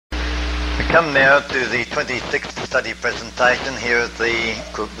Come now to the 26th study presentation here at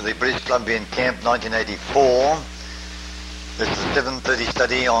the British Columbian Camp 1984. This is the 7:30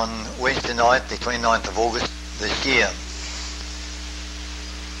 study on Wednesday night, the 29th of August this year.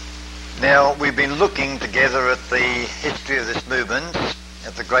 Now, we've been looking together at the history of this movement,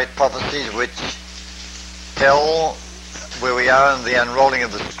 at the great prophecies which tell where we are in the unrolling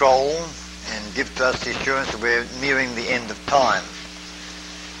of the scroll and give to us the assurance that we're nearing the end of time.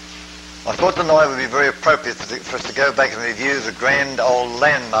 I thought tonight would be very appropriate for us to go back and review the grand old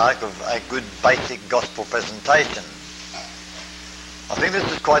landmark of a good basic gospel presentation. I think this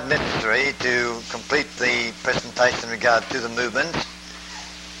is quite necessary to complete the presentation in regard to the movement,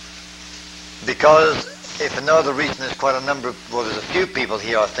 because if for no other reason there's quite a number of, well, there's a few people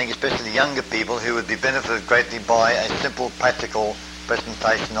here, I think, especially younger people, who would be benefited greatly by a simple practical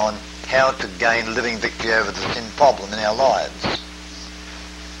presentation on how to gain living victory over the sin problem in our lives.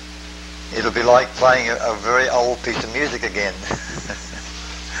 It'll be like playing a very old piece of music again.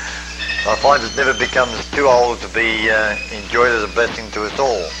 I find it never becomes too old to be enjoyed as a blessing to us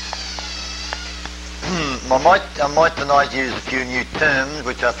all. I might tonight use a few new terms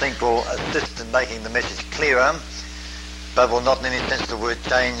which I think will assist in making the message clearer, but will not in any sense of the word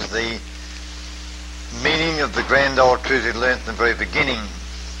change the meaning of the grand old truth we learned in the very beginning.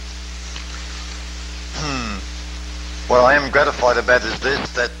 What I am gratified about is this,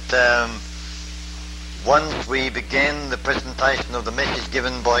 that once we began the presentation of the message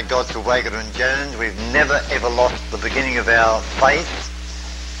given by God through Waggoner and Jones, we've never ever lost the beginning of our faith.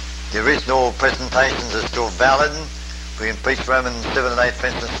 The original presentations are still valid. We can preach Romans 7 and 8, for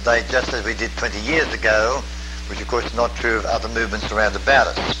instance, today, just as we did 20 years ago, which of course is not true of other movements around about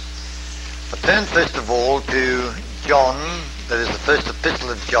us. But turn first of all to John, that is the first epistle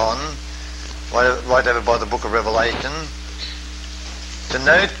of John, right over by the book of Revelation, to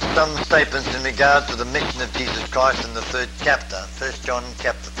note some statements in regard to the mission of Jesus Christ in the 3rd chapter, 1 John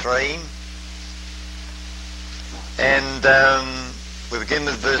chapter 3. And we begin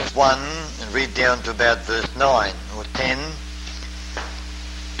with verse 1 and read down to about verse 9 or 10.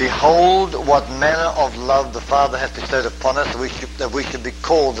 Behold, what manner of love the Father hath bestowed upon us, that we should be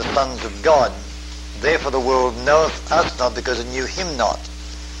called the sons of God. Therefore the world knoweth us not, because it knew him not.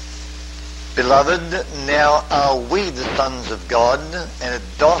 Beloved, now are we the sons of God, and it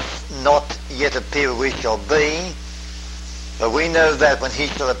doth not yet appear where we shall be, but we know that when he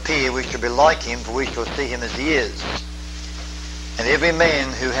shall appear we shall be like him, for we shall see him as he is. And every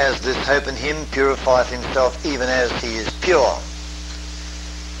man who has this hope in him purifieth himself even as he is pure.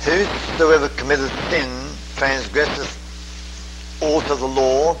 Whosoever committeth sin transgresseth also the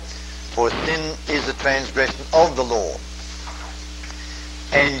law, for sin is the transgression of the law.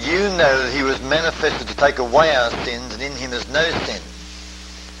 And you know that he was manifested to take away our sins, and in him is no sin.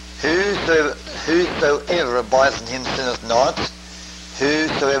 Whosoever abideth in him sinneth not.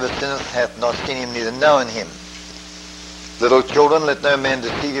 Whosoever sinneth hath not seen him, neither known him. Little children, let no man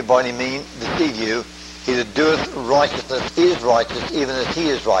deceive you by any means. Deceive you. He that doeth righteousness is righteous, even as he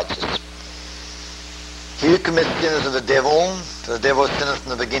is righteous. He who commits sin is of the devil, for the devil sinneth in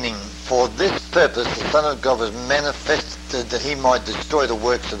the beginning. For this purpose the Son of God was manifested, that he might destroy the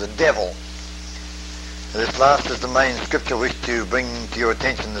works of the devil. This last is the main scripture I wish to bring to your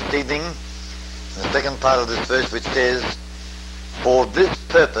attention this evening. The second part of this verse, which says, for this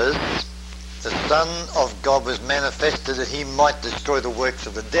purpose the Son of God was manifested, that he might destroy the works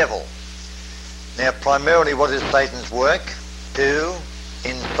of the devil. Now, primarily what is Satan's work? To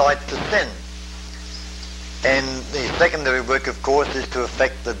incite to sin. And the secondary work, of course, is to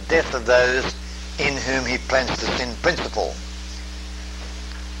effect the death of those in whom he plants the sin principle.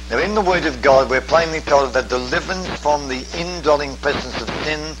 Now, in the Word of God, we're plainly told that deliverance from the indwelling presence of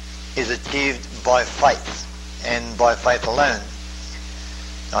sin is achieved by faith, and by faith alone.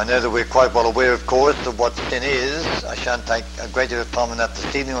 I know that we're quite well aware, of course, of what sin is. I shan't take a great deal of time on that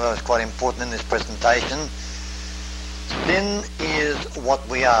this evening, although it's quite important in this presentation. Sin is what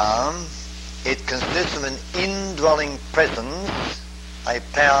we are. It consists of an indwelling presence, a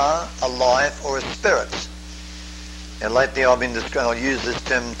power, a life, or a spirit. Now, lately I've been I'll use this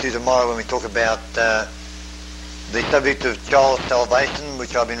term too tomorrow when we talk about the subject of child salvation,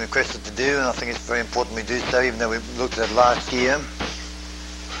 which I've been requested to do, and I think it's very important we do so, even though we looked at it last year.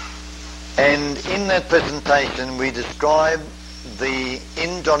 And in that presentation we describe the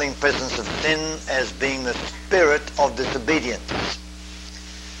indwelling presence of sin as being the spirit of disobedience.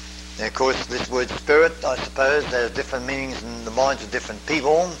 Now, of course, this word spirit, I suppose, has different meanings in the minds of different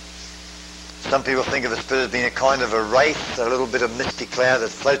people. Some people think of a spirit as being a kind of a wraith, a little bit of misty cloud that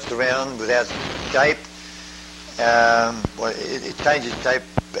floats around without shape. It changes shape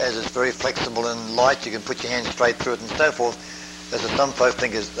as it's very flexible and light, you can put your hand straight through it and so forth, as some folks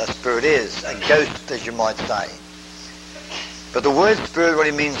think a spirit is, a ghost, as you might say. But the word spirit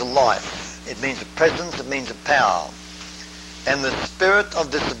really means a life. It means a presence, it means a power. And the spirit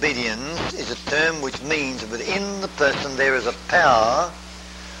of disobedience is a term which means that within the person there is a power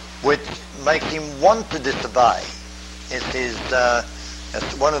which makes him want to disobey. It's his, as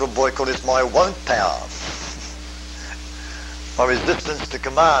one little boy called it, my won't power. My resistance to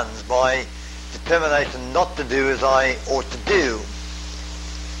commands, my determination not to do as I ought to do.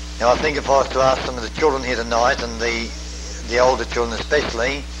 Now I think if I was to ask some of the children here tonight, and the older children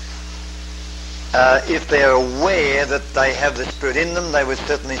especially, if they're aware that they have the Spirit in them, they would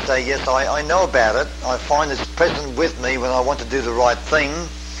certainly say, yes, I know about it. I find it's present with me when I want to do the right thing.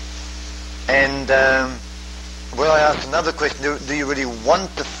 And when I ask another question, do you really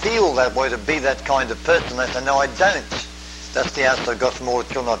want to feel that way, to be that kind of person? They say, no, I don't. That's the answer I got from all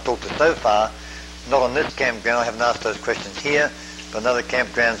the children I've talked to so far. Not on this campground, I haven't asked those questions here, but in other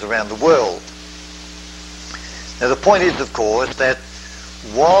campgrounds around the world. Now the point is, of course, that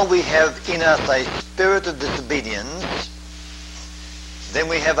while we have in us a spirit of disobedience, then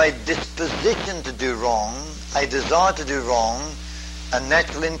we have a disposition to do wrong, a desire to do wrong, a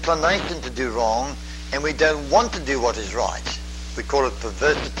natural inclination to do wrong, and we don't want to do what is right. We call it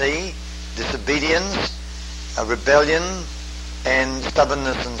perversity, disobedience, a rebellion, and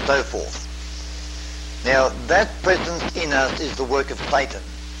stubbornness and so forth. Now that presence in us is the work of Satan.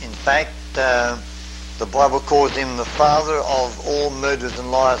 In fact, the Bible calls him the father of all murderers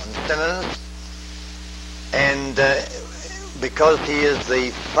and liars and sinners, and because he is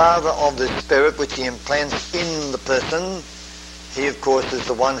the father of the spirit which he implants in the person, he of course is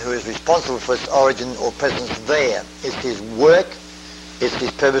the one who is responsible for its origin or presence there. It's his work, it's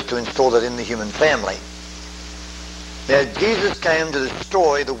his purpose to install that in the human family. Now Jesus came to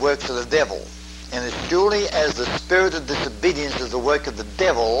destroy the works of the devil, and as surely as the spirit of disobedience is the work of the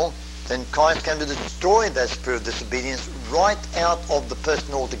devil, then Christ came to destroy that spirit of disobedience right out of the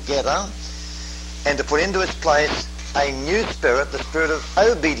person altogether, and to put into its place a new spirit, the spirit of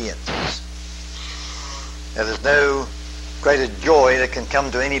obedience. Now there's no greater joy that can come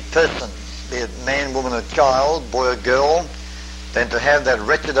to any person, be it man, woman or child, boy or girl, than to have that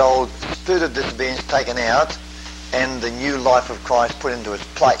wretched old spirit of disobedience taken out and the new life of Christ put into its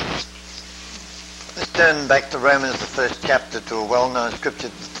place. Let's turn back to Romans, the first chapter, to a well-known scripture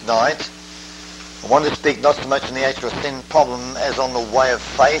tonight. I want to speak not so much on the actual sin problem as on the way of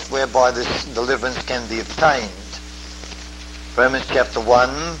faith whereby this deliverance can be obtained. Romans chapter 1,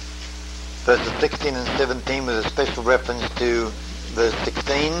 verses 16 and 17 with a special reference to verse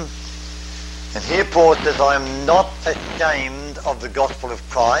 16. And here Paul says, I am not ashamed of the gospel of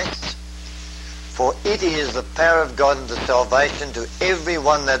Christ, for it is the power of God unto salvation to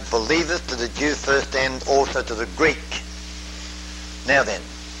everyone that believeth, to the Jew first and also to the Greek. Now then,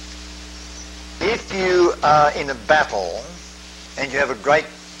 if you are in a battle and you have a great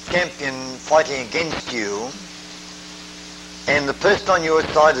champion fighting against you, and the person on your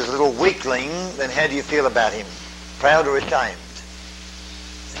side is a little weakling, then how do you feel about him? Proud or ashamed?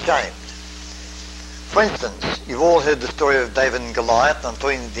 Ashamed. For instance, you've all heard the story of David and Goliath. I'm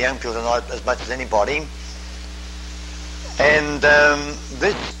talking to the young people tonight as much as anybody. And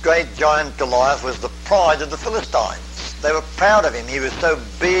this great giant Goliath was the pride of the Philistines. They were proud of him. He was so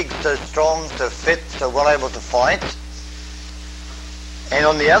big, so strong, so fit, so well able to fight. And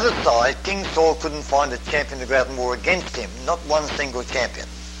on the other side, King Saul couldn't find a champion to go out and war against him. Not one single champion.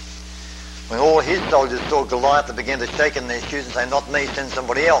 When all his soldiers saw Goliath, they began to shake in their shoes and say, not me, send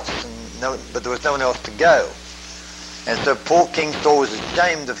somebody else. But there was no one else to go. And so poor King Saul was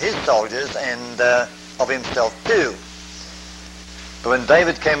ashamed of his soldiers and of himself too. But when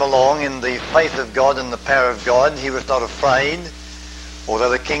David came along in the faith of God and the power of God, he was not afraid, although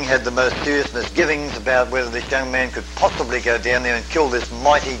the king had the most serious misgivings about whether this young man could possibly go down there and kill this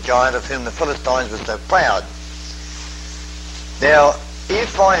mighty giant of whom the Philistines were so proud. Now,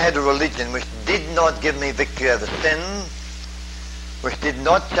 if I had a religion which did not give me victory over sin, which did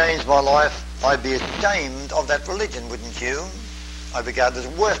not change my life, I'd be ashamed of that religion, wouldn't you? I'd regard it as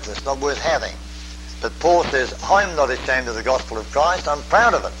worthless, not worth having. But Paul says, I'm not ashamed of the gospel of Christ, I'm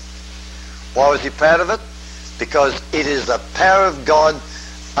proud of it. Why was he proud of it? Because it is the power of God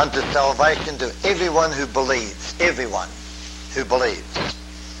unto salvation to everyone who believes. Everyone who believes.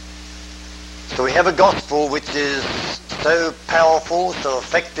 So we have a gospel which is so powerful, so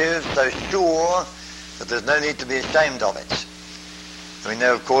effective, so sure, that there's no need to be ashamed of it. We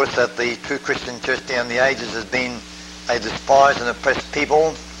know, of course, that the true Christian church down the ages has been a despised and oppressed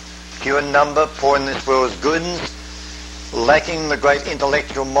people, few in number, poor in this world's goods, lacking the great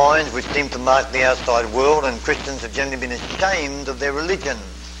intellectual minds which seem to mark the outside world, and Christians have generally been ashamed of their religion.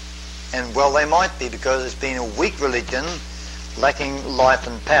 And well, they might be, because it's been a weak religion, lacking life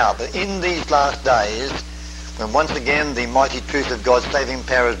and power. But in these last days, when once again the mighty truth of God's saving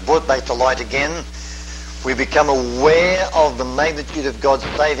power is brought back to light again, we become aware of the magnitude of God's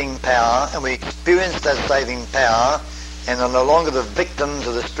saving power, and we experience that saving power, and are no longer the victims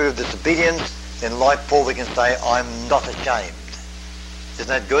of the spirit of disobedience. Then, like Paul, we can say, I'm not ashamed. Isn't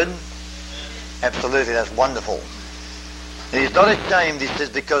that good? Absolutely, that's wonderful. And he's not ashamed, he says,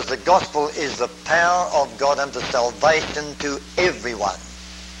 because the gospel is the power of God unto salvation to everyone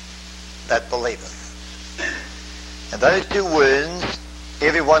that believeth. And those two words,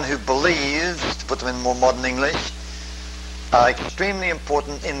 everyone who believes, to put them in more modern English, are extremely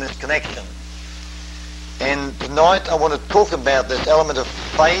important in this connection. And tonight I want to talk about this element of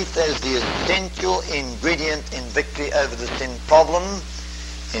faith as the essential ingredient in victory over the sin problem,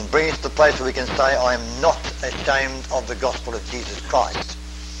 and bring us to the place where we can say, I am not ashamed of the gospel of Jesus Christ.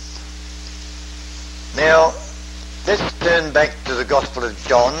 Now, let's turn back to the Gospel of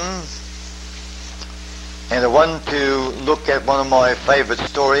John, and I want to look at one of my favourite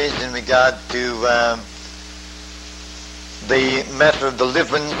stories in regard to the matter of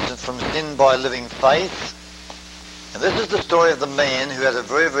deliverance from sin by living faith. And this is the story of the man who had a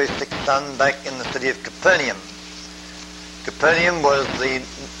very, very sick son back in the city of Capernaum. Capernaum was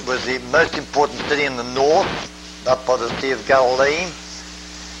the most important city in the north, up by the Sea of Galilee,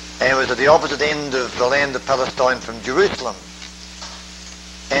 and it was at the opposite end of the land of Palestine from Jerusalem.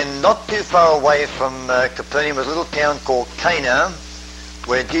 And not too far away from Capernaum was a little town called Cana,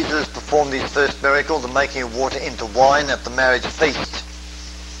 where Jesus performed his first miracle, the making of water into wine at the marriage feast.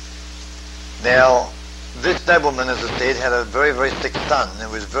 Now, this nobleman, as I said, had a very, very sick son.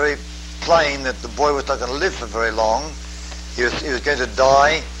 It was very plain that the boy was not going to live for very long. He was going to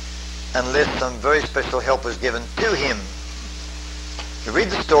die unless some very special help was given to him. You read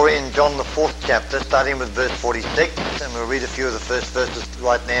the story in John the 4th chapter, starting with verse 46, and we'll read a few of the first verses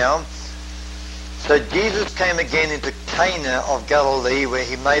right now. So Jesus came again into Cana of Galilee, where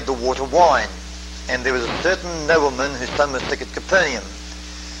he made the water wine. And there was a certain nobleman whose son was sick at Capernaum.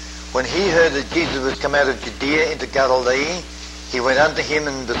 When he heard that Jesus was come out of Judea into Galilee, he went unto him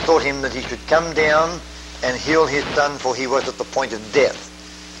and besought him that he should come down and heal his son, for he was at the point of death.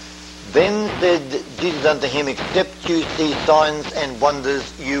 Then said Jesus unto him, except you see signs and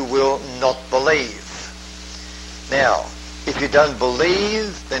wonders, you will not believe. Now, if you don't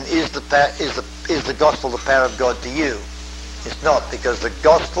believe, then is the gospel the power of God to you? It's not, because the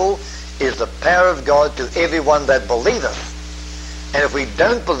gospel is the power of God to everyone that believeth. And if we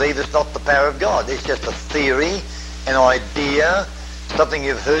don't believe, it's not the power of God. It's just a theory, an idea, something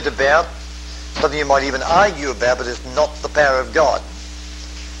you've heard about, something you might even argue about, but it's not the power of God.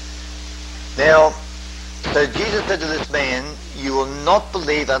 Now, so Jesus said to this man, you will not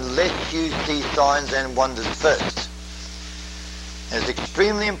believe unless you see signs and wonders first. And it's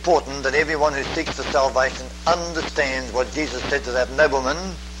extremely important that everyone who seeks for salvation understands what Jesus said to that nobleman,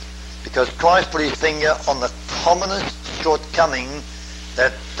 because Christ put his finger on the commonest shortcoming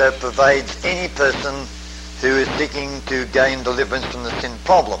that pervades any person who is seeking to gain deliverance from the sin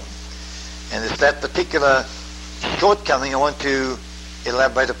problem. And it's that particular shortcoming I want to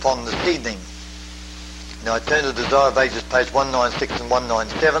elaborate upon this evening. Now I turn to Desire of Ages, page 196 and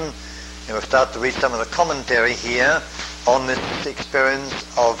 197, and we'll start to read some of the commentary here on this experience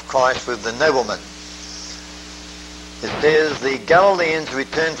of Christ with the nobleman. It says, the Galileans who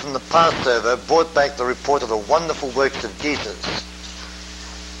returned from the Passover brought back the report of the wonderful works of Jesus.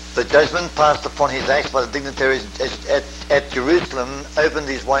 The judgment passed upon his acts by the dignitaries at Jerusalem opened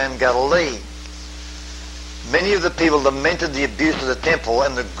his way in Galilee. Many of the people lamented the abuse of the temple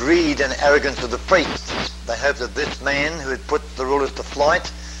and the greed and arrogance of the priests. They hoped that this man who had put the rulers to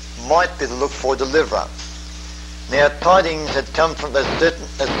flight might be the looked-for deliverer. Now tidings had come from that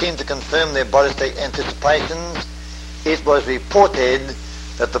seemed to confirm their boldest anticipations. It was reported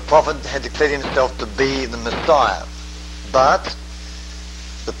that the prophet had declared himself to be the Messiah. But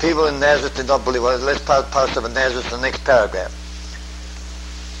the people in Nazareth did not believe. Well, let's pass over Nazareth to the next paragraph.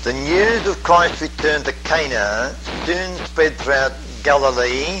 The news of Christ's return to Cana soon spread throughout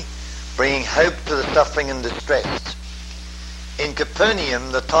Galilee, bringing hope to the suffering and distressed. In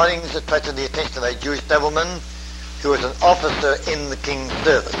Capernaum, the tidings attracted the attention of a Jewish nobleman who was an officer in the king's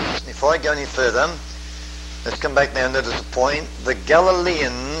service. Before I go any further, let's come back now and notice the point. The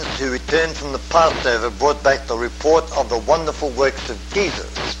Galileans who returned from the Passover brought back the report of the wonderful works of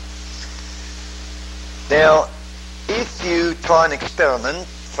Jesus. Now, if you try an experiment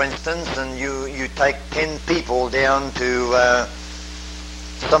for instance, and you take 10 people down to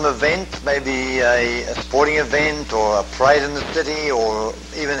some event, maybe a sporting event or a parade in the city, or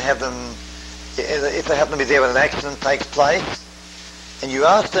even have them, if they happen to be there when an accident takes place, and you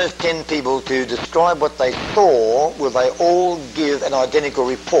ask those 10 people to describe what they saw, will they all give an identical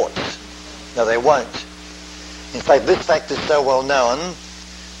report? No, they won't. In fact, this fact is so well known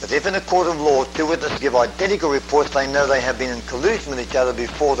that if in a court of law 2 witnesses give identical reports, they know they have been in collusion with each other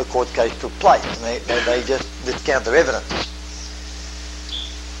before the court case took place, and they just discount their evidence.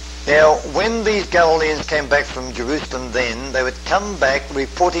 Now, when these Galileans came back from Jerusalem then, they would come back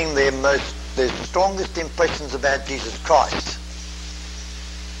reporting their strongest impressions about Jesus Christ.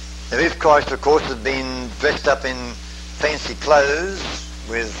 Now, if Christ, of course, had been dressed up in fancy clothes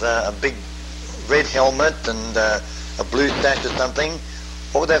with a big red helmet and a blue sash or something,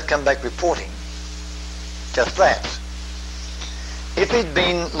 what would they have come back reporting? Just that. If he'd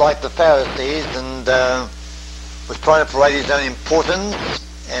been like the Pharisees and was trying to parade his own importance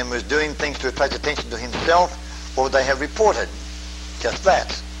and was doing things to attract attention to himself, what would they have reported? Just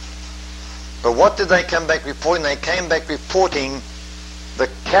that. But what did they come back reporting? They came back reporting the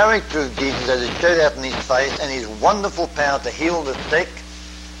character of Jesus as it showed out in his face, and his wonderful power to heal the sick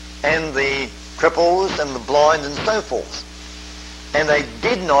and the cripples and the blind and so forth. And they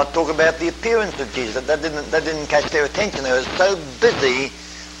did not talk about the appearance of Jesus. That didn't catch their attention. They were so busy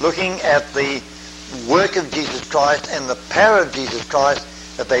looking at the work of Jesus Christ and the power of Jesus Christ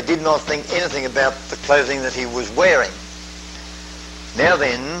that they did not think anything about the clothing that he was wearing. Now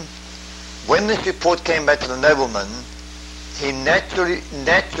then, when this report came back to the nobleman, he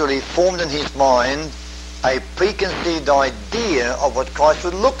naturally formed in his mind a preconceived idea of what Christ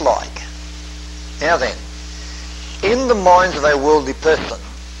would look like. Now then, in the minds of a worldly person,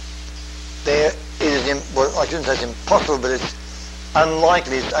 there is, well, I shouldn't say it's impossible, but it's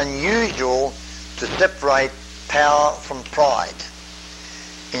unlikely, it's unusual to separate power from pride.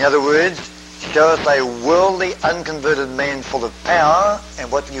 In other words, show us a worldly, unconverted man full of power,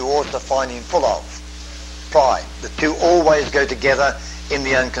 and what you also find him full of? Pride. The two always go together in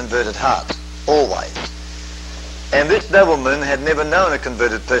the unconverted heart. Always. And this nobleman had never known a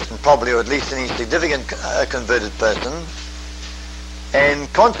converted person, probably, or at least any significant converted person. And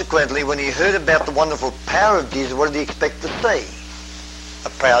consequently, when he heard about the wonderful power of Jesus, what did he expect to see? A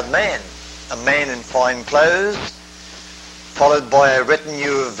proud man. A man in fine clothes, followed by a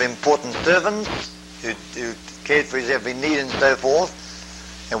retinue of important servants who cared for his every need and so forth.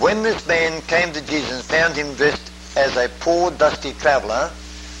 And when this man came to Jesus and found him dressed as a poor, dusty traveller,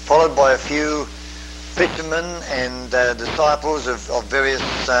 followed by a few fishermen and disciples of various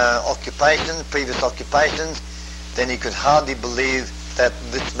previous occupations, then he could hardly believe that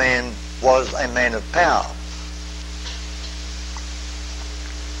this man was a man of power.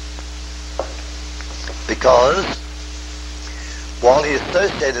 Because while he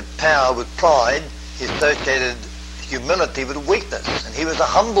associated power with pride, he associated humility with weakness. And he was a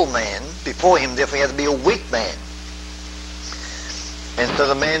humble man before him, therefore he had to be a weak man. And so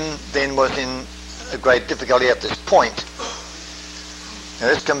the man then was in a great difficulty at this point. Now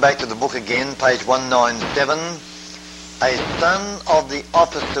let's come back to the book again, page 197. A son of the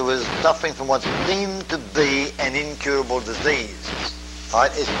officer was suffering from what seemed to be an incurable disease.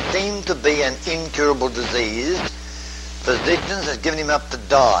 Right? It seemed to be an incurable disease. Physicians had given him up to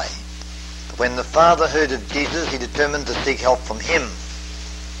die. But when the father heard of Jesus, he determined to seek help from him.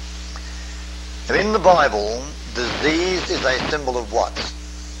 Now in the Bible, disease is a symbol of what?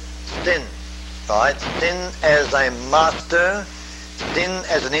 Sin. Right? Sin as a master, sin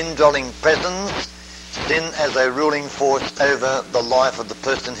as an indwelling presence, sin as a ruling force over the life of the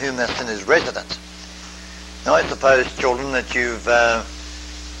person whom that sin is resident. Now I suppose, children, that you've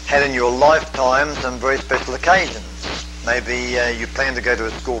had in your lifetime some very special occasions. Maybe you plan to go to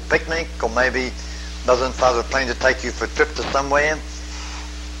a school picnic, or maybe mother and father are planning to take you for a trip to somewhere,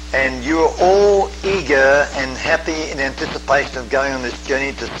 and you are all eager and happy in anticipation of going on this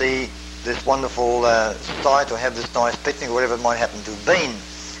journey to see this wonderful sight or have this nice picnic or whatever it might happen to have been.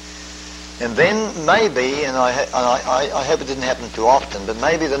 And then maybe, and I hope it didn't happen too often, but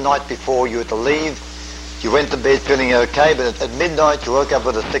maybe the night before you were to leave, you went to bed feeling okay, but at midnight you woke up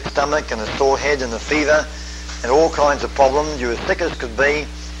with a sick stomach and a sore head and a fever and all kinds of problems. You were sick as could be,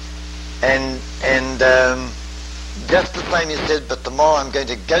 and just the same you said, but tomorrow I'm going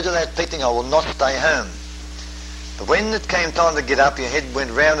to go to that picnic, I will not stay home. But when it came time to get up, your head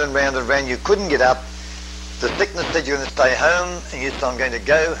went round and round and round, you couldn't get up. The sickness said you're going to stay home, and you said, I'm going to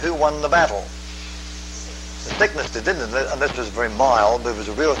go. Who won the battle? The sickness did, didn't it? Unless it was very mild, but it was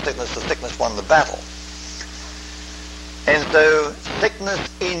a real sickness. The sickness won the battle. And so sickness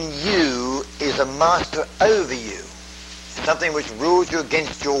in you is a master over you, something which rules you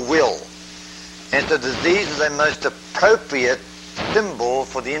against your will. And so disease is a most appropriate symbol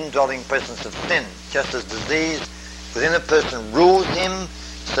for the indwelling presence of sin. Just as disease within a person rules him,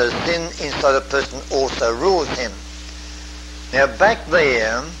 so sin inside a person also rules him. Now back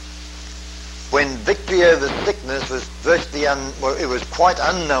there, when victory over sickness was virtually it was quite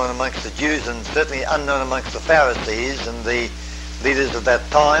unknown amongst the Jews, and certainly unknown amongst the Pharisees and the leaders of that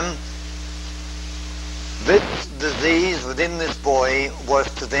time, this disease within this boy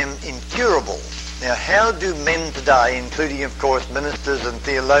was to them incurable. Now, how do men today, including, of course, ministers and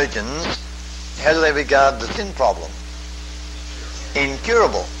theologians, how do they regard the sin problem?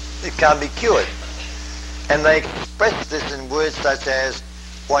 Incurable. It can't be cured. And they express this in words such as,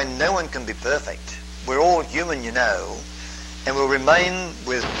 why, no one can be perfect. We're all human, you know, and we'll remain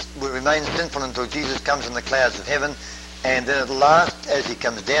sinful until Jesus comes in the clouds of heaven, and then at last, as he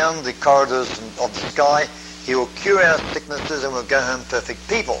comes down the corridors of the sky, he will cure our sicknesses and we'll go home perfect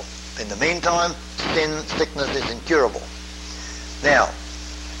people. In the meantime, sickness is incurable. Now,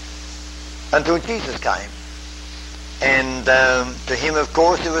 until Jesus came, and to him, of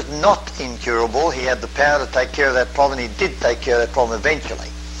course, it was not incurable. He had the power to take care of that problem. He did take care of that problem eventually.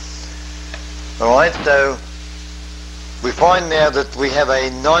 All right, so we find now that we have a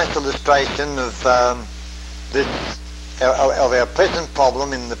nice illustration of of our present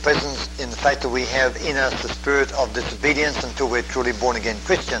problem in the fact that we have in us the spirit of disobedience until we're truly born again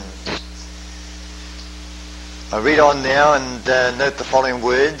Christians. I read on now and note the following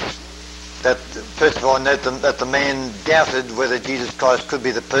words. That first of all, note that the man doubted whether Jesus Christ could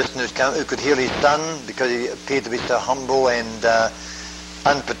be the person who could heal his son, because he appeared to be so humble and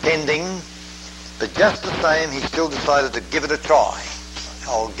unpretending. But just the same, he still decided to give it a try.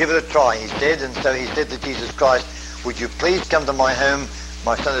 I'll give it a try, he said. And so he said to Jesus Christ, would you please come to my home?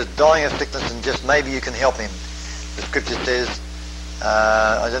 My son is dying of sickness and just maybe you can help him. The scripture says,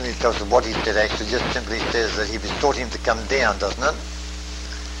 I don't need to tell us what he said actually, just simply says that he besought him to come down, doesn't it?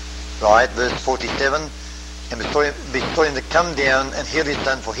 Right, verse 47, and besought him to come down and heal his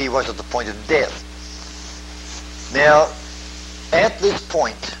son, for he was at the point of death. Now, at this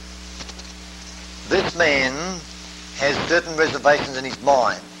point, this man has certain reservations in his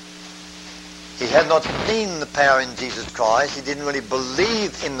mind. He had not seen the power in Jesus Christ. He didn't really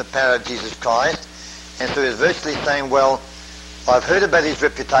believe in the power of Jesus Christ. And so he's virtually saying, well, I've heard about his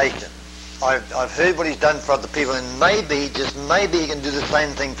reputation. I've heard what he's done for other people, and maybe, just maybe, he can do the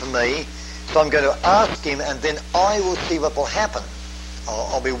same thing for me. So I'm going to ask him, and then I will see what will happen.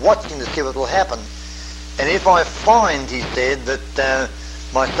 I'll be watching to see what will happen. And if I find, he said, that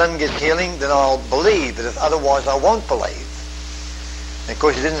my son gets healing, then I'll believe. But if otherwise, I won't believe. And of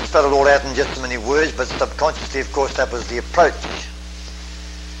course, he didn't spell it all out in just so many words, but subconsciously, of course, that was the approach.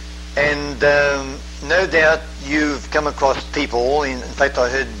 And no doubt you've come across people, in fact I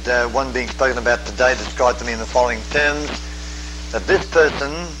heard one being spoken about today described to me in the following terms, that this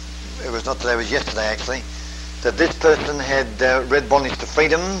person, it was not today, it was yesterday actually, that this person had read Bondage to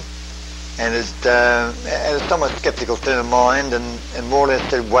Freedom and had a somewhat sceptical turn of mind and more or less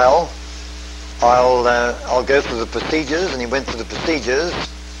said, well, I'll go through the procedures, and he went through the procedures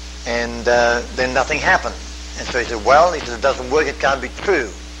and then nothing happened. And so he said, well, he said, it doesn't work, it can't be true.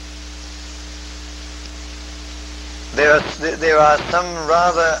 There are some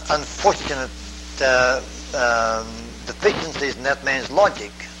rather unfortunate deficiencies in that man's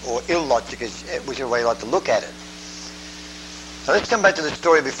logic, or illogic, whichever way you like to look at it. Now let's come back to the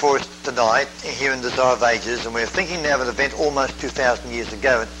story before us tonight, here in Desire of Ages, and we're thinking now of an event almost 2,000 years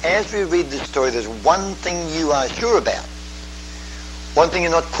ago. And as we read this story, there's one thing you are sure about. One thing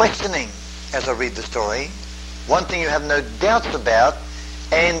you're not questioning as I read the story. One thing you have no doubts about,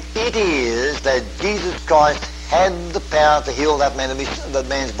 and it is that Jesus Christ had the power to heal that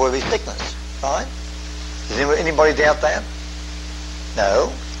man's boy of his sickness. Right? Does anybody doubt that?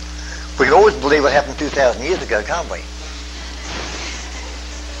 No. We can always believe what happened 2,000 years ago, can't we?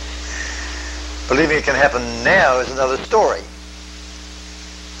 Believing it can happen now is another story.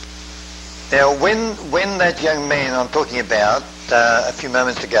 Now, when that young man I'm talking about a few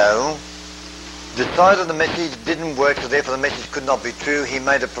moments ago decided the message didn't work, so therefore the message could not be true, he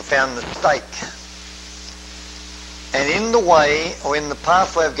made a profound mistake. And in the way, or in the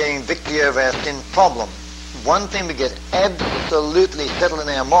pathway of getting victory over our sin problem, one thing we get absolutely settled in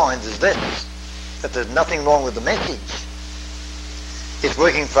our minds is this, that there's nothing wrong with the message. It's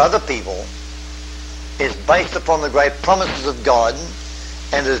working for other people. It's based upon the great promises of God,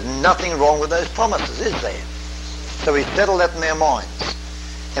 and there's nothing wrong with those promises, is there? So we settle that in our minds.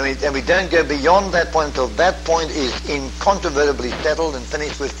 And we don't go beyond that point until that point is incontrovertibly settled and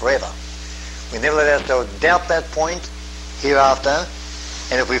finished with forever. We never let ourselves doubt that point hereafter.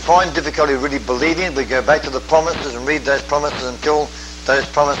 And if we find difficulty really believing it, we go back to the promises and read those promises until those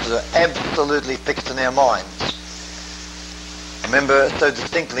promises are absolutely fixed in our minds. I remember so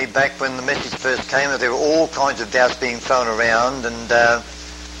distinctly back when the message first came that there were all kinds of doubts being thrown around, and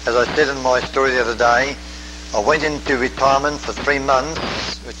as I said in my story the other day, I went into retirement for 3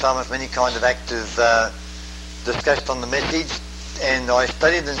 months, retirement from any kind of active discussion on the message, and I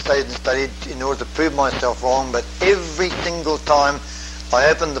studied and studied and studied in order to prove myself wrong, but every single time I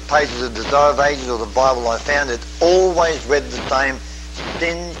opened the pages of Desire of Ages or the Bible, I found it always read the same: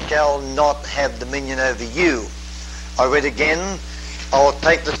 sin shall not have dominion over you. I read again, I will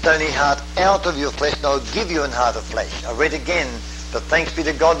take the stony heart out of your flesh and I will give you an heart of flesh. I read again, but thanks be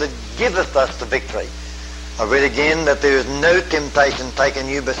to God that giveth us the victory. I read again that there is no temptation taken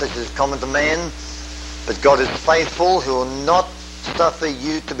you but such as is common to man, but God is faithful, who will not suffer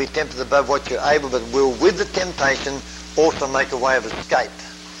you to be tempted above what you're able, but will with the temptation also make a way of escape.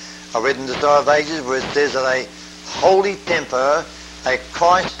 I read in Desire of Ages where it says that a holy temper, a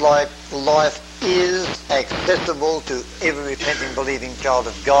Christ-like life is accessible to every repenting, believing child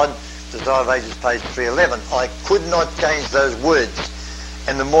of God. Desire of Ages, page 311. I could not change those words.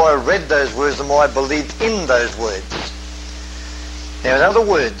 And the more I read those words, the more I believed in those words. Now, in other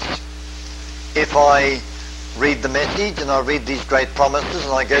words, if I read the message and I read these great promises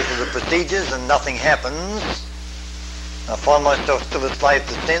and I go through the procedures and nothing happens, I find myself still a slave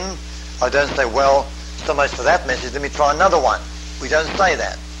to sin, I don't say, well, so much for that message, let me try another one. We don't say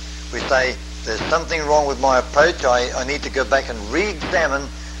that. We say, there's something wrong with my approach. I need to go back and re-examine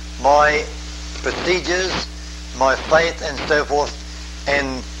my procedures, my faith, and so forth,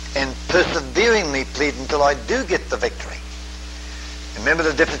 and perseveringly plead until I do get the victory. Remember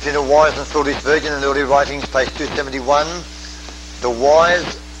the difference between a wise and foolish virgin in the early writings, page 271. The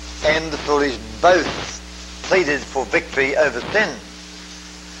wise and the foolish both pleaded for victory over sin.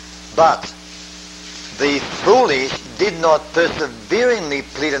 But the foolish did not perseveringly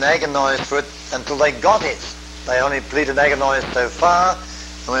plead and agonize for it until they got it. They only pleaded and agonized so far,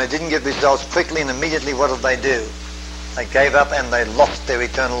 and when they didn't get results quickly and immediately, what did they do? They gave up and they lost their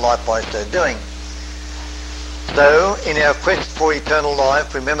eternal life by so doing. So, in our quest for eternal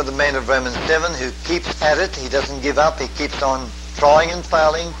life, remember the man of Romans 7 who keeps at it. He doesn't give up. He keeps on trying and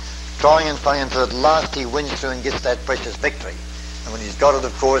failing until at last he wins through and gets that precious victory. And when he's got it,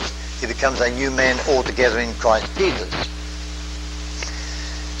 of course, he becomes a new man altogether in Christ Jesus.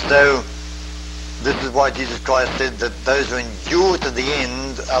 So, this is why Jesus Christ said that those who endure to the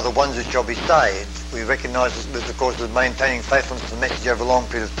end are the ones who shall be saved. We recognize this, of course, as maintaining faithfulness to the message over a long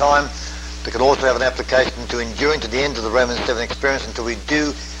period of time. But can also have an application to enduring to the end of the Romans 7 experience until we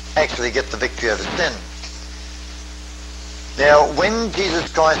do actually get the victory over sin. Now, when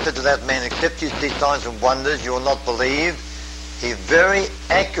Jesus Christ said to that man, except you see signs and wonders, you will not believe, he very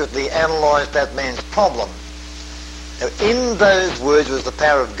accurately analyzed that man's problem. Now, in those words was the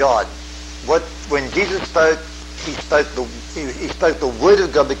power of God. When Jesus spoke, he spoke the Word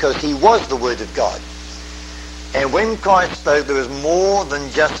of God because he was the Word of God. And when Christ spoke, there was more than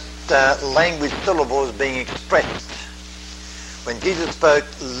just language syllables being expressed. When Jesus spoke,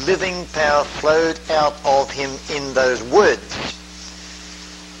 living power flowed out of him in those words.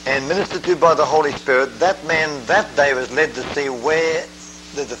 And ministered to by the Holy Spirit, that man that day was led to see where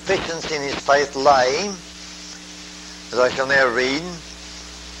the deficiency in his faith lay, as I shall now read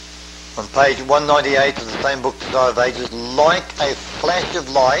on page 198 of the same book, Desire of Ages. Like a flash of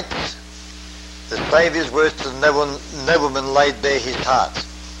light, the Saviour's words to the nobleman laid bare his heart.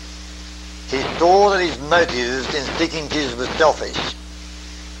 He saw that his motives in seeking Jesus were selfish.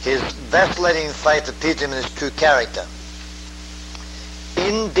 His vacillating faith appeared to him in his true character.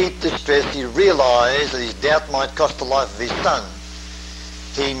 In deep distress, he realized that his doubt might cost the life of his son.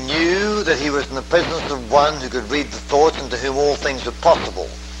 He knew that he was in the presence of one who could read the thoughts and to whom all things were possible.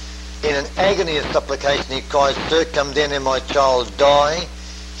 In an agony of supplication, he cried, "Sir, come down and my child die."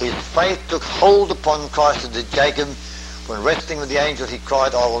 His faith took hold upon Christ and did Jacob. When resting with the angel, he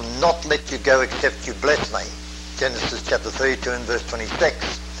cried, "I will not let you go except you bless me." Genesis chapter 32 and verse 26.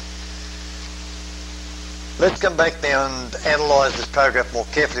 Let's come back now and analyse this paragraph more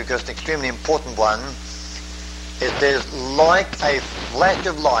carefully because it's an extremely important one. It says, like a flash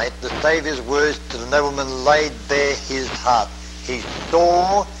of light, the Saviour's words to the nobleman laid bare his heart. He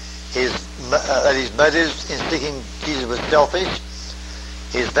saw that his motives in seeking Jesus were selfish.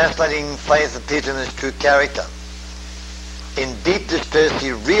 His vacillating faith appeared to him in his true character. In deep distress,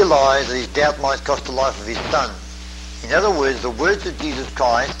 he realized that his doubt might cost the life of his son. In other words, the words of Jesus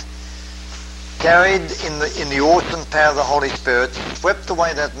Christ, carried in the awesome power of the Holy Spirit, swept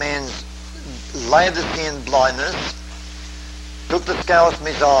away that man's Laodicean blindness, took the scales from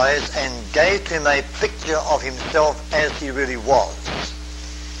his eyes, and gave to him a picture of himself as he really was.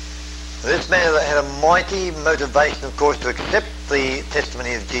 This man had a mighty motivation, of course, to accept the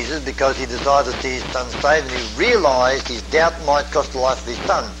testimony of Jesus, because he desired to see his son saved, and he realized his doubt might cost the life of his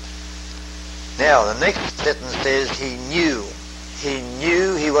son. Now, the next sentence says he knew. He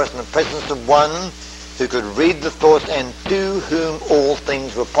knew he was in the presence of one who could read the thoughts and to whom all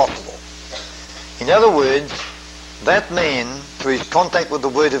things were possible. In other words, that man, through his contact with the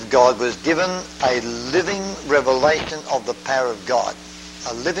Word of God, was given a living revelation of the power of God.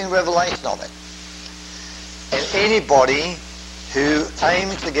 A living revelation of it. And anybody who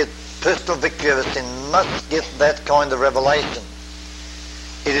aims to get personal victory over sin must get that kind of revelation.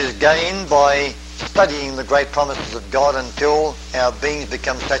 It is gained by studying the great promises of God until our beings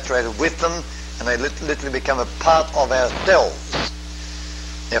become saturated with them and they literally become a part of ourselves.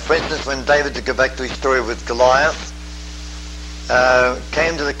 Now, for instance, when David, to go back to his story with Goliath,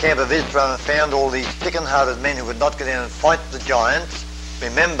 came to the camp of Israel and found all these chicken-hearted men who would not get in and fight the giants,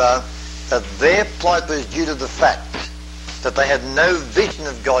 remember that their plight was due to the fact that they had no vision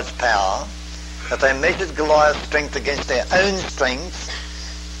of God's power, that they measured Goliath's strength against their own strength,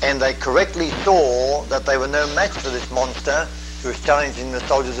 and they correctly saw that they were no match for this monster who was challenging the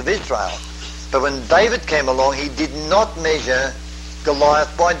soldiers of Israel. But when David came along, he did not measure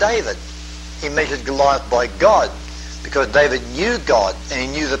Goliath by David. He measured Goliath by God, because David knew God and he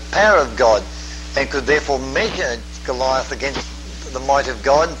knew the power of God and could therefore measure Goliath against the might of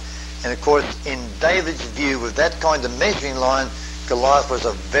God. And of course, in David's view, with that kind of measuring line, Goliath was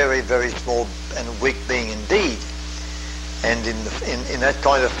a very, very small and weak being indeed. And in that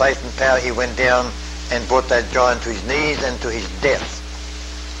kind of faith and power, he went down and brought that giant to his knees and to his death.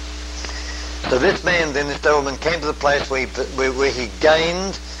 So this man, then, this nobleman, came to the place where he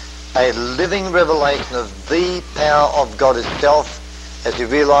gained a living revelation of the power of God itself, as he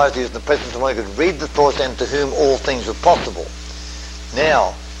realized he was in the presence of one who could read the thoughts and to whom all things were possible.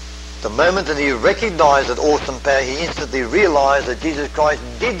 Now, the moment that he recognized that awesome power, he instantly realized that Jesus Christ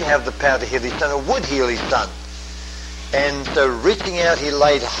did have the power to heal his son, or would heal his son. And so reaching out, he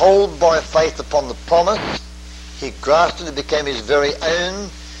laid hold by faith upon the promise. He grasped it, it became his very own.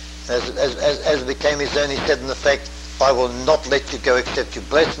 As it became his own, he said in effect, I will not let you go except you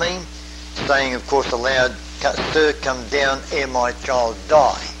bless me, saying, of course, aloud, Sir, come down ere my child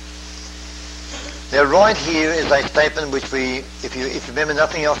die. Now, right here is a statement which if you remember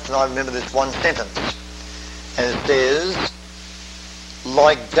nothing else tonight, remember this one sentence. And it says,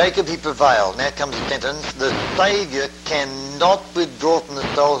 like Jacob he prevailed. Now comes the sentence, the Saviour cannot withdraw from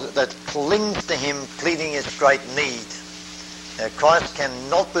the soul that clings to him, pleading its great need. Now, Christ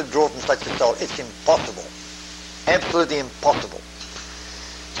cannot withdraw from such a soul. It's impossible. Absolutely impossible.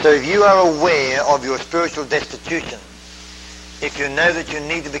 So if you are aware of your spiritual destitution, if you know that you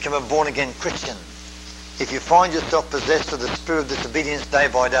need to become a born-again Christian, if you find yourself possessed of the spirit of disobedience day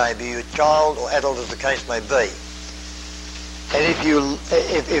by day, be you a child or adult as the case may be, and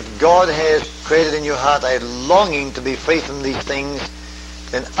if God has created in your heart a longing to be free from these things,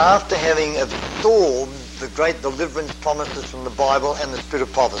 then after having absorbed the great deliverance promises from the Bible and the spirit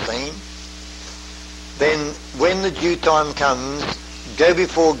of prophecy, then when the due time comes, go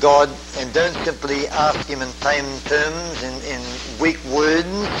before God and don't simply ask him in tame terms, in weak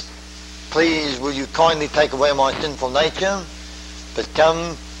words, please will you kindly take away my sinful nature, but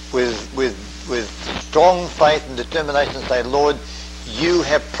come with strong faith and determination and say, Lord, you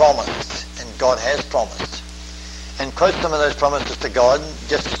have promised, and God has promised. And quote some of those promises to God,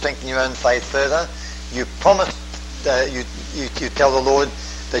 just to strengthen your own faith further. You promised, you tell the Lord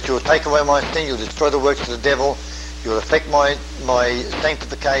that you will take away my sin, you'll destroy the works of the devil, you'll effect my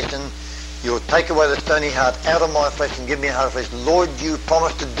sanctification, you'll take away the stony heart out of my flesh and give me a heart of flesh. Lord, you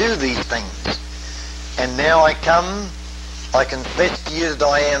promised to do these things. And now I come, I confess to you that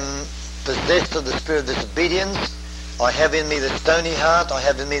I am possessed of the spirit of disobedience. I have in me the stony heart, I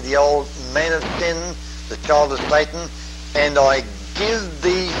have in me the old man of sin, the child of Satan, and I give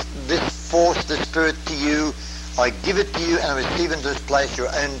this force, this spirit to you. I give it to you and receive into this place your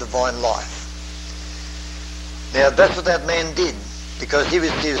own divine life. Now that's what that man did, because he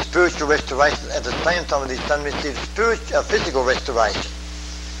received spiritual restoration at the same time that his son received physical restoration.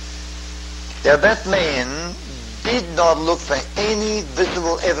 Now that man did not look for any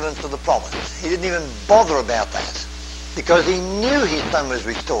visible evidence of the promise. He didn't even bother about that, because he knew his son was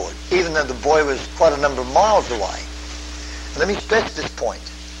restored, even though the boy was quite a number of miles away. And let me stress this point.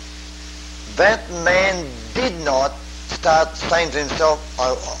 That man did not start saying to himself,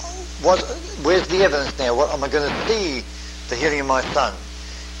 where's the evidence now? What am I going to see the healing of my son?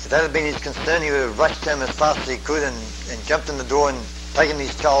 If that had been his concern, he would have rushed home as fast as he could and jumped in the door and taken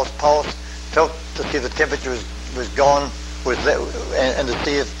his child's pulse, felt to see if the temperature was gone, and to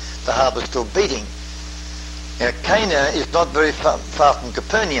see if the heart was still beating. Now, Cana is not very far from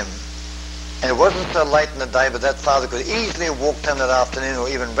Capernaum, and it wasn't so late in the day, but that father could easily have walked home that afternoon, or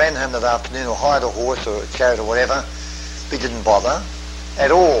even ran home that afternoon, or hired a horse or a chariot or whatever. But he didn't bother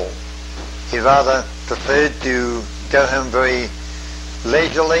at all. He rather preferred to go home very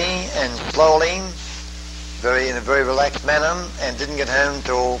leisurely and slowly, in a very relaxed manner, and didn't get home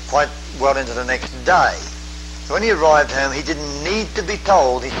till quite well into the next day. So when he arrived home, he didn't need to be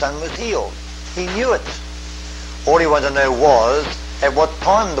told his son was healed. He knew it. All he wanted to know was at what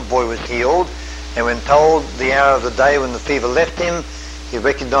time the boy was healed, and when told the hour of the day when the fever left him, he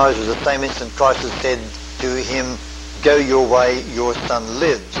recognized it was the same instant Christ had said to him, "Go your way, your son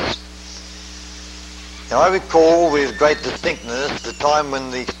lives." Now, I recall with great distinctness the time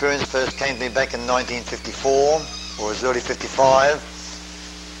when the experience first came to me back in 1954, or as early 55,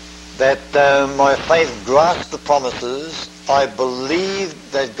 that my faith grasped the promises. I believed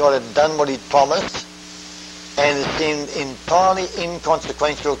that God had done what he'd promised, and it seemed entirely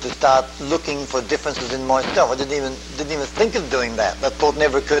inconsequential to start looking for differences in myself. I didn't even think of doing that. That thought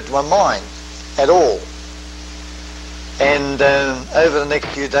never occurred to my mind at all. And over the next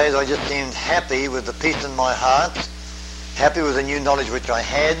few days, I just seemed happy with the peace in my heart, happy with the new knowledge which I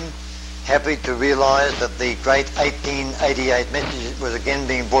had, happy to realize that the great 1888 message was again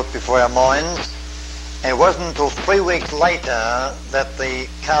being brought before our minds. And it wasn't until 3 weeks later that the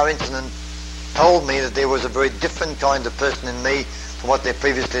car incident told me that there was a very different kind of person in me from what there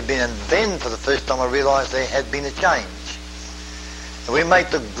previously had been. And then, for the first time, I realized there had been a change. And we make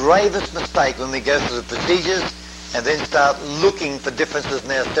the gravest mistake when we go through the procedures and then start looking for differences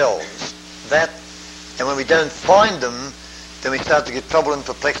in ourselves. And when we don't find them, then we start to get troubled and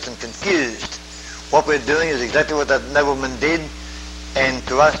perplexed and confused. What we're doing is exactly what that nobleman did, and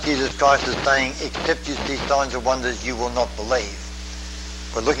to us Jesus Christ is saying, except you see signs and wonders, you will not believe.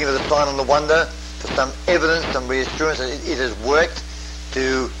 We're looking for the sign and the wonder, for some evidence, some reassurance that it has worked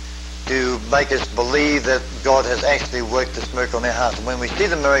to make us believe that God has actually worked this miracle in our hearts. And when we see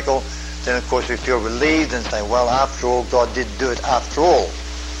the miracle, then of course we feel relieved and say, well, after all, God did do it after all,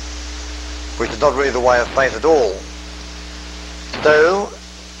 which is not really the way of faith at all. So,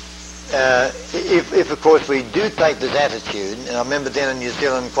 if of course we do take this attitude, and I remember down in New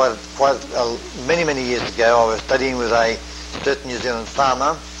Zealand many years ago, I was studying with a certain New Zealand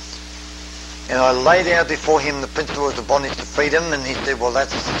farmer, and I laid out before him the principles of bondage to freedom, and he said, well, that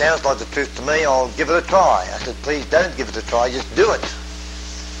sounds like the truth to me, I'll give it a try. I said, please don't give it a try, just do it.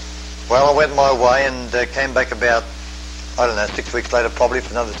 Well, I went my way and came back about, 6 weeks later probably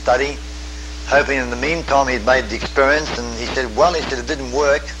for another study, hoping in the meantime he'd made the experience, and he said, it didn't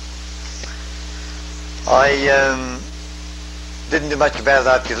work. I didn't do much about it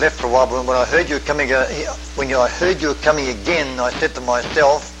after you left for a while, but when I heard you were coming again, I said to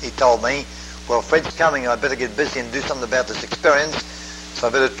myself, he told me, well, Fred's coming, I better get busy and do something about this experience, so I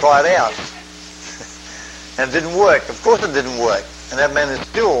better try it out. And it didn't work. Of course it didn't work. And that man is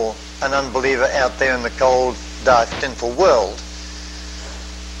still an unbeliever out there in the cold, dark, sinful world.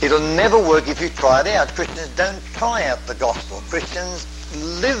 It'll never work if you try it out. Christians don't try out the gospel. Christians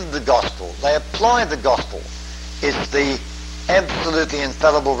live the gospel. They apply the gospel. It's the absolutely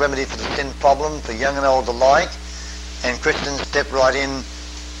infallible remedy for the sin problem, for young and old alike. And Christians step right in,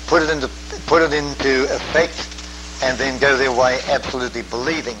 put it into effect, and then go their way absolutely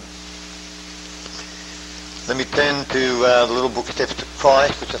believing. Let me turn to the little book Steps to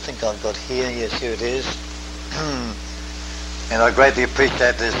Christ, which I think I've got here. Yes, here it is. And I greatly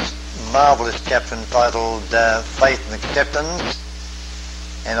appreciate this marvelous chapter entitled Faith and Acceptance.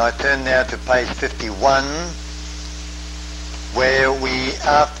 And I turn now to page 51, where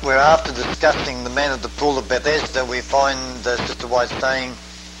we're after discussing the man at the pool of Bethesda, we find Sister White saying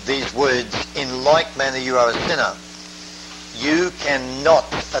these words, in like manner you are a sinner. You cannot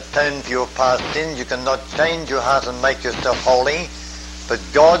atone for your past sins. You cannot change your heart and make yourself holy. But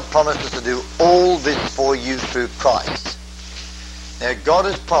God promises to do all this for you through Christ. Now, God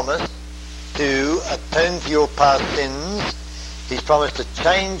has promised to atone for your past sins. He's promised to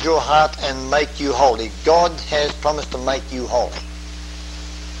change your heart and make you holy. God has promised to make you holy.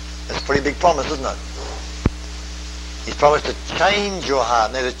 That's a pretty big promise, isn't it? He's promised to change your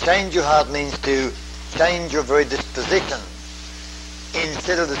heart. Now, to change your heart means to change your very disposition.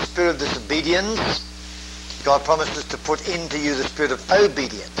 Instead of the spirit of disobedience, God promises to put into you the spirit of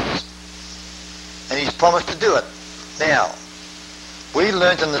obedience. And he's promised to do it. Now, we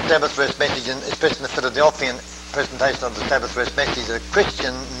learnt in the Sabbath Rest message, and especially in the Philadelphian presentation of the Sabbath Rest message, that a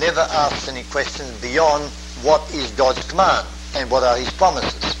Christian never asks any questions beyond what is God's command and what are his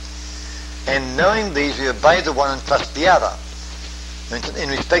promises. And knowing these, we obey the one and trust the other. In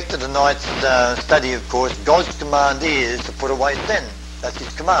respect to tonight's study, of course, God's command is to put away sin. That's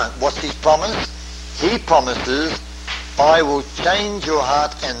his command. What's his promise? He promises, I will change your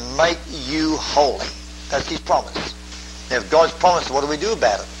heart and make you holy. That's his promise. Now, if God's promise, what do we do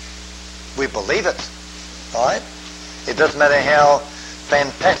about it? We believe it. Right? It doesn't matter how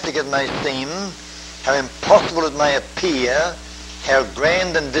fantastic it may seem, how impossible it may appear, how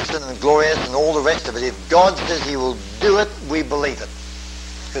grand and distant and glorious and all the rest of it. If God says he will do it, we believe it.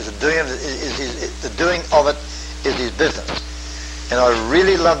 Because the doing of it is his business. And I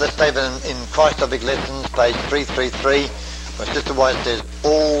really love the statement in Christ Topic Lessons, page 333, where Sister White says,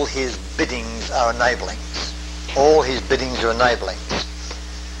 all his biddings are enablings. All his biddings are enablings.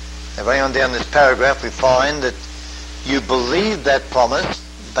 Now, going on down this paragraph, we find that you believe that promise,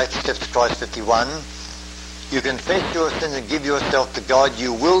 back to Steps to Christ 51, you confess your sins and give yourself to God,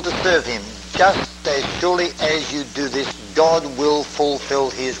 you will to serve him. Just as surely as you do this, God will fulfill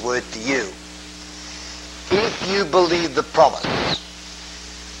his word to you. If you believe the promise,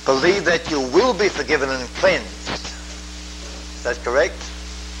 believe that you will be forgiven and cleansed. Is that correct?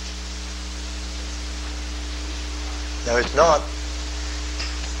 No, it's not.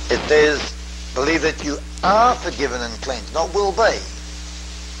 It says, believe that you are forgiven and cleansed, not will be.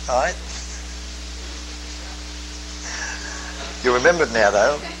 All right? You remember it now,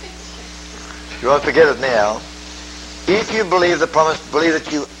 though. You won't forget it now. If you believe the promise, believe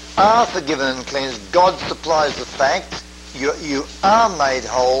that you are forgiven and cleansed, God supplies the fact. You are made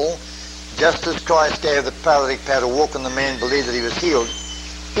whole, just as Christ gave the paralytic power to walk and the man believed that he was healed.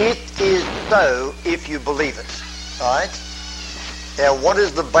 It is so if you believe it. All right? Now, what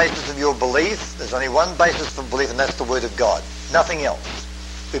is the basis of your belief? There's only one basis for belief, and that's the Word of God. Nothing else.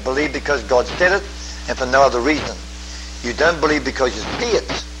 We believe because God said it, and for no other reason. You don't believe because you see it,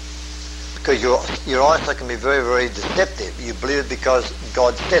 because your eyesight can be very, very deceptive. You believe it because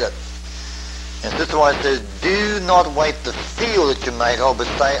God said it. And Sister White says, do not wait to feel that you're made whole, but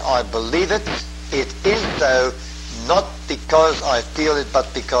say, I believe it. It is so, not because I feel it,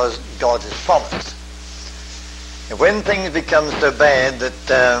 but because God has promised. And when things become so bad that,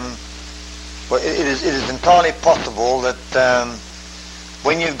 it is entirely possible that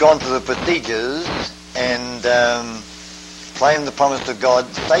when you've gone through the procedures and claim the promise of God,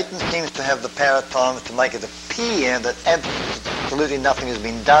 Satan seems to have the power at times to make it appear that absolutely nothing has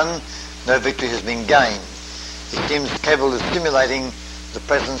been done, no victory has been gained. He seems capable of stimulating the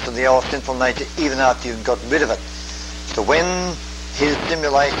presence of the old sinful nature even after you've got rid of it. So when his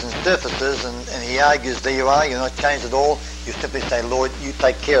stimulation surfaces and he argues, there you are, you're not changed at all, you simply say, Lord, you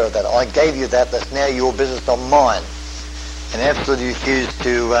take care of that. I gave you that, that's now your business, not mine. And absolutely refuse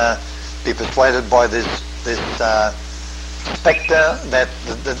to be persuaded by this spectre that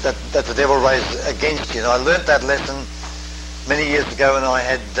the devil raised against you. And I learnt that lesson many years ago when I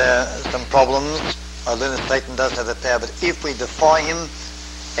had some problems. I learned that Satan does have the power, but if we defy him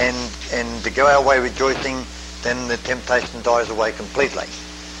and to go our way rejoicing, then the temptation dies away completely.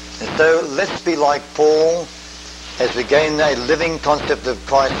 And so let's be like Paul as we gain a living concept of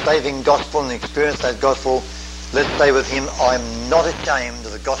Christ's saving gospel and experience that gospel. Let's say with him, I'm not ashamed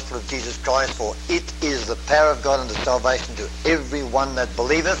of the gospel of Jesus Christ, for it is the power of God unto salvation to every one that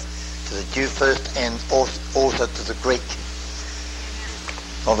believeth, to the Jew first and also to the Greek.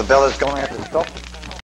 Well, the bell has gone. I have to stop.